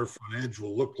the waterfront edge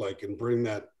will look like, and bring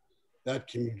that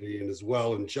community in as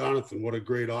well. And Jonathan, what a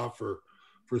great offer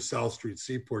for South Street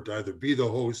Seaport to either be the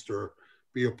host or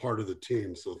be a part of the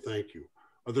team. So thank you.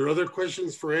 Are there other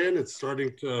questions for Ann? It's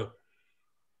starting to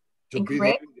be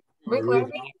Rick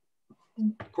Larrabee?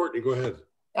 Courtney, go ahead.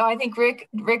 Oh, I think Rick,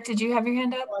 did you have your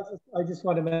hand up? I just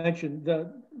want to mention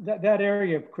that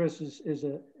area, Chris,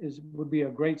 would be a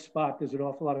great spot. There's an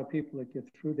awful lot of people that get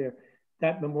through there.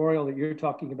 That memorial that you're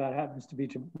talking about happens to be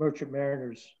to merchant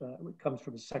mariners. It comes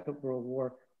from the Second World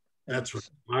War. That's right.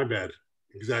 My bad.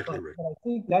 Exactly, Rick. I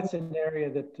think that's an area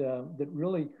that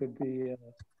really could be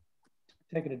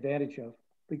taken advantage of,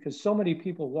 because so many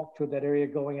people walk through that area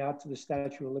going out to the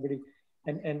Statue of Liberty,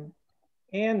 and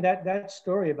that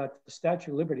story about the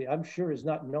Statue of Liberty, I'm sure, is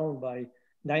not known by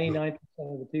 99%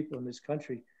 of the people in this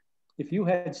country. If you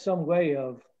had some way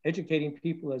of educating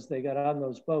people as they got on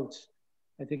those boats,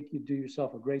 I think you'd do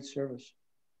yourself a great service.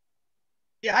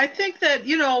 Yeah, I think that,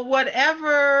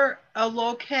 whatever a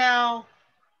locale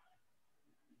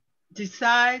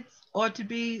decides ought to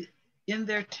be in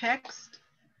their text,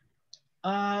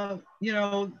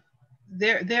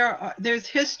 there's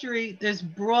history, there's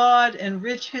broad and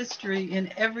rich history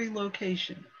in every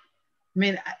location. I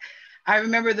mean, I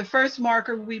remember the first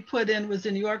marker we put in was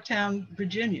in Yorktown,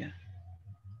 Virginia.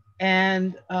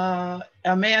 And a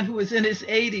man who was in his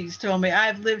 80s told me,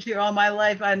 I've lived here all my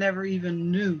life, I never even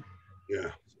knew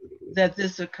that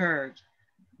this occurred.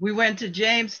 We went to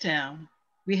Jamestown.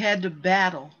 We had to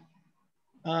battle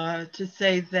to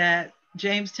say that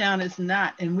Jamestown is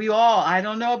not, and I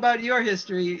don't know about your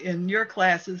history in your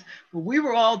classes, but we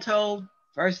were all told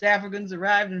first Africans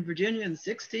arrived in Virginia in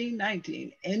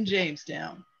 1619 in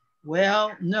Jamestown.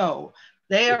 Well, no,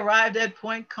 they arrived at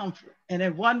Point Comfort. And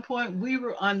at one point we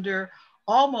were under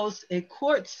almost a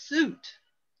court suit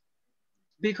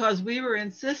because we were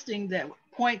insisting that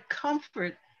Point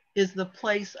Comfort is the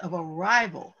place of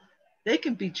arrival. They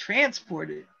can be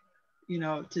transported,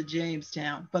 to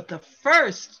Jamestown, but the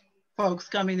first folks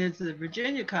coming into the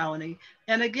Virginia colony,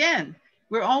 and again,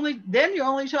 you're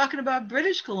only talking about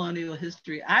British colonial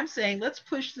history. I'm saying let's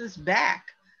push this back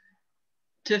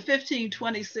to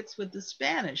 1526 with the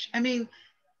Spanish. I mean,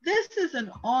 this is an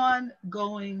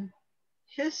ongoing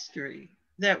history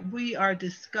that we are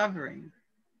discovering.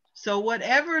 So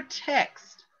whatever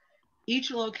text each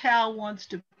locale wants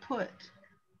to put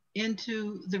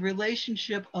into the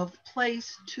relationship of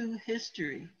place to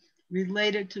history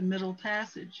related to Middle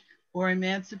Passage or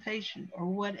emancipation or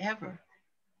whatever,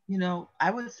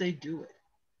 I would say do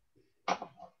it.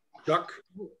 Chuck?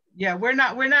 Yeah, we're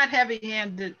not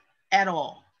heavy-handed at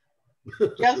all.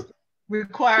 Just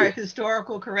require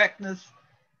historical correctness,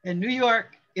 and New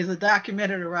York is a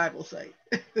documented arrival site.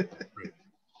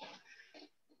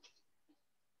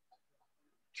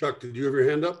 Chuck, did you have your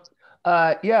hand up?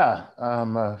 Yeah.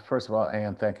 First of all,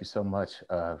 Ann, thank you so much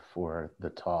for the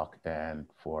talk and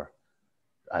for,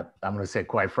 I'm going to say,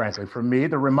 quite frankly, for me,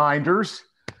 the reminders.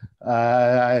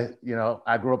 I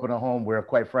grew up in a home where,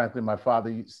 quite frankly, my father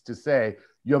used to say,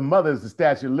 "Your mother's the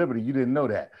Statue of Liberty. You didn't know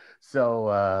that."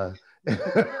 So,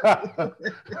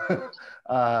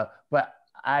 but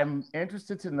I'm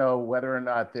interested to know whether or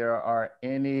not there are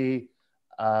any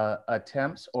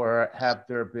attempts, or have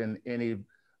there been any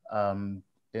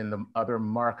in the other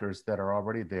markers that are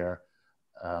already there,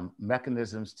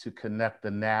 mechanisms to connect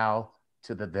the now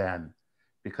to the then.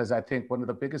 Because I think one of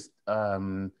the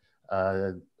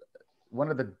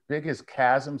biggest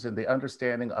chasms in the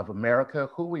understanding of America,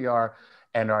 who we are,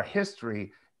 and our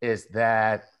history is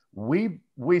that we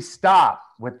stop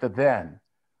with the then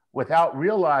without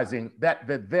realizing that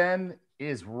the then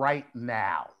is right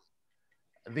now.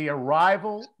 The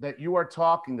arrival that you are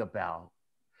talking about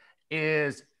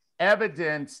is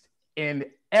evidenced in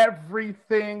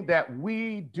everything that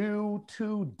we do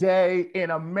today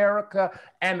in America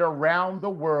and around the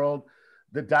world.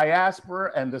 The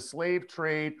diaspora and the slave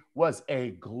trade was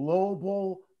a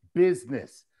global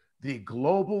business. The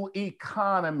global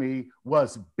economy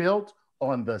was built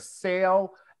on the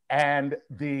sale and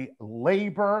the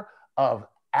labor of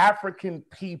African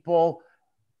people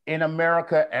in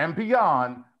America and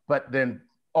beyond, but then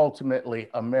ultimately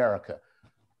America.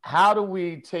 How do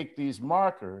we take these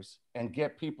markers and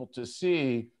get people to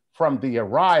see from the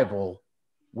arrival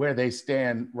where they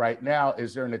stand right now?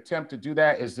 Is there an attempt to do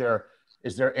that? Is there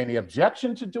any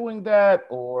objection to doing that,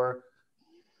 or?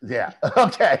 Yeah,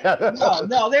 okay.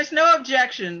 No, there's no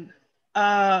objection.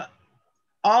 All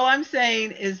I'm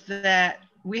saying is that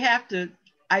we have to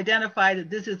identify that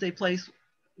this is a place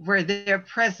where their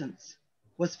presence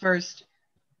was first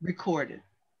recorded.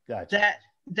 Gotcha.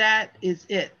 That is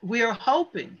it. We are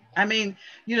hoping. I mean,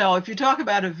 you know, if you talk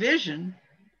about a vision,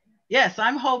 yes,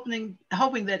 I'm hoping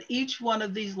that each one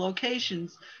of these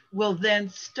locations will then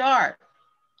start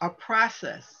a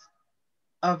process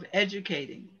of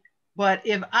educating. But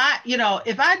if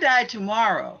I die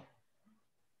tomorrow,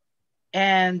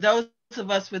 and those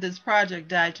of us with this project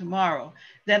die tomorrow,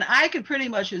 then I can pretty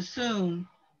much assume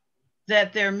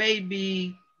that there may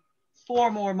be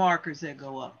 4 more markers that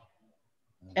go up.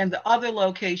 And the other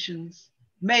locations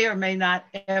may or may not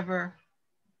ever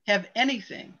have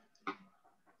anything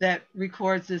that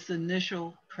records this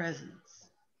initial presence.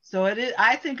 So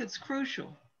I think it's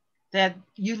crucial that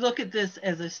you look at this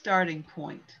as a starting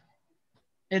point.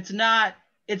 It's not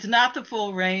the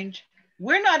full range.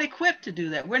 We're not equipped to do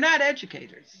that. We're not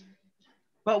educators,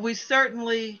 but we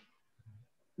certainly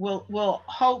will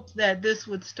hope that this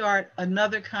would start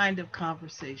another kind of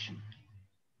conversation.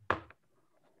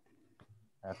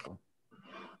 Excellent.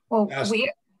 Well,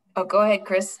 go ahead,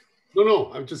 Chris.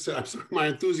 No, I'm sorry, my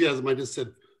enthusiasm, I just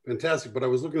said fantastic, but I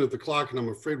was looking at the clock and I'm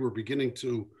afraid we're beginning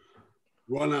to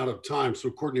run out of time. So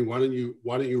Courtney, why don't you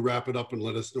wrap it up and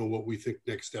let us know what we think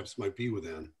next steps might be with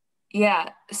Ann? Yeah,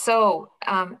 so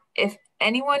if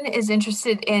anyone is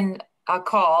interested in a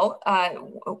call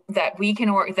that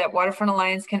Waterfront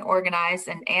Alliance can organize,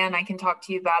 and Ann, I can talk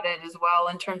to you about it as well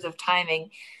in terms of timing,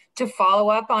 to follow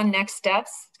up on next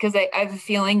steps, because I have a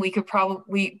feeling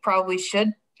we probably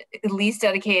should at least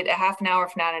dedicate a half an hour,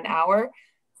 if not an hour,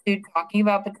 to talking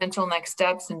about potential next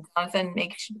steps, and Jonathan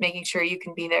making sure you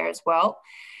can be there as well.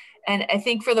 And I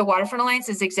think for the Waterfront Alliance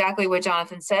is exactly what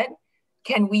Jonathan said.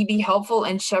 Can we be helpful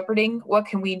in shepherding? What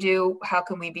can we do? How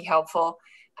can we be helpful?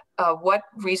 What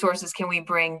resources can we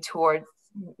bring towards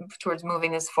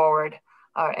moving this forward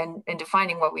and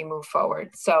defining what we move forward?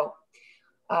 So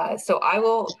I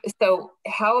will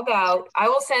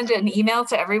send an email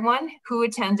to everyone who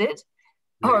attended,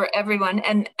 or everyone,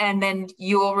 and then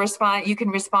you will respond. You can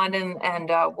respond, and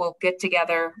we'll get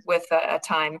together with a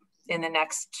time in the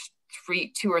next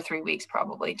 2 or 3 weeks,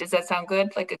 probably. Does that sound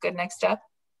good? Like a good next step?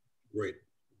 Great.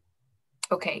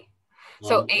 Okay.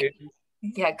 So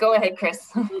yeah, go ahead, Chris.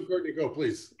 Courtney, go,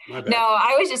 please. My bad. No,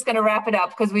 I was just going to wrap it up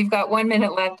because we've got 1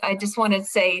 minute left. I just want to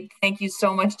say thank you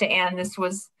so much to Ann. This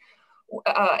was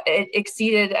it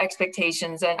exceeded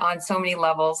expectations and on so many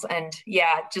levels. And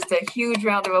yeah, just a huge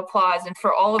round of applause, and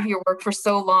for all of your work for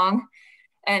so long,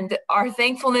 and our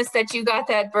thankfulness that you got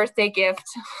that birthday gift.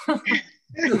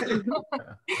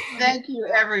 Thank you,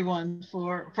 everyone,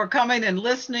 for coming and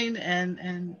listening,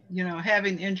 and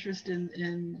having interest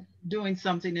in doing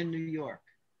something in New York.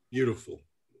 Beautiful.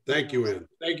 Thank you, Ann.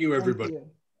 Thank you, everybody.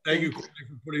 Thank you for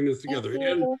putting this together.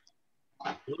 And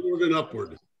onward and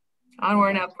upward.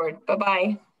 Onward and upward.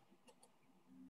 Bye-bye.